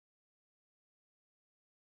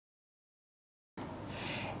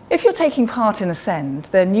If you're taking part in Ascend,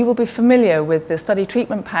 then you will be familiar with the study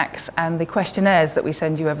treatment packs and the questionnaires that we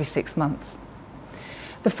send you every 6 months.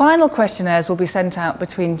 The final questionnaires will be sent out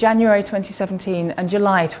between January 2017 and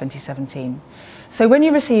July 2017. So when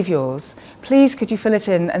you receive yours, please could you fill it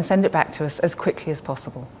in and send it back to us as quickly as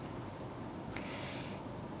possible.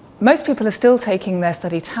 Most people are still taking their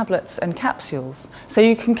study tablets and capsules, so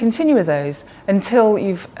you can continue with those until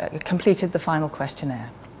you've completed the final questionnaire.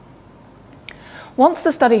 Once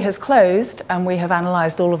the study has closed and we have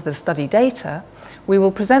analysed all of the study data, we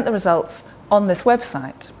will present the results on this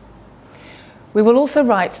website. We will also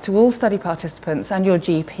write to all study participants and your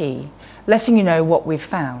GP, letting you know what we've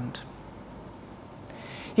found.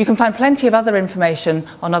 You can find plenty of other information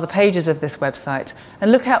on other pages of this website,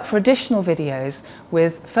 and look out for additional videos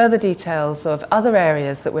with further details of other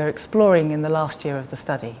areas that we're exploring in the last year of the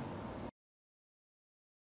study.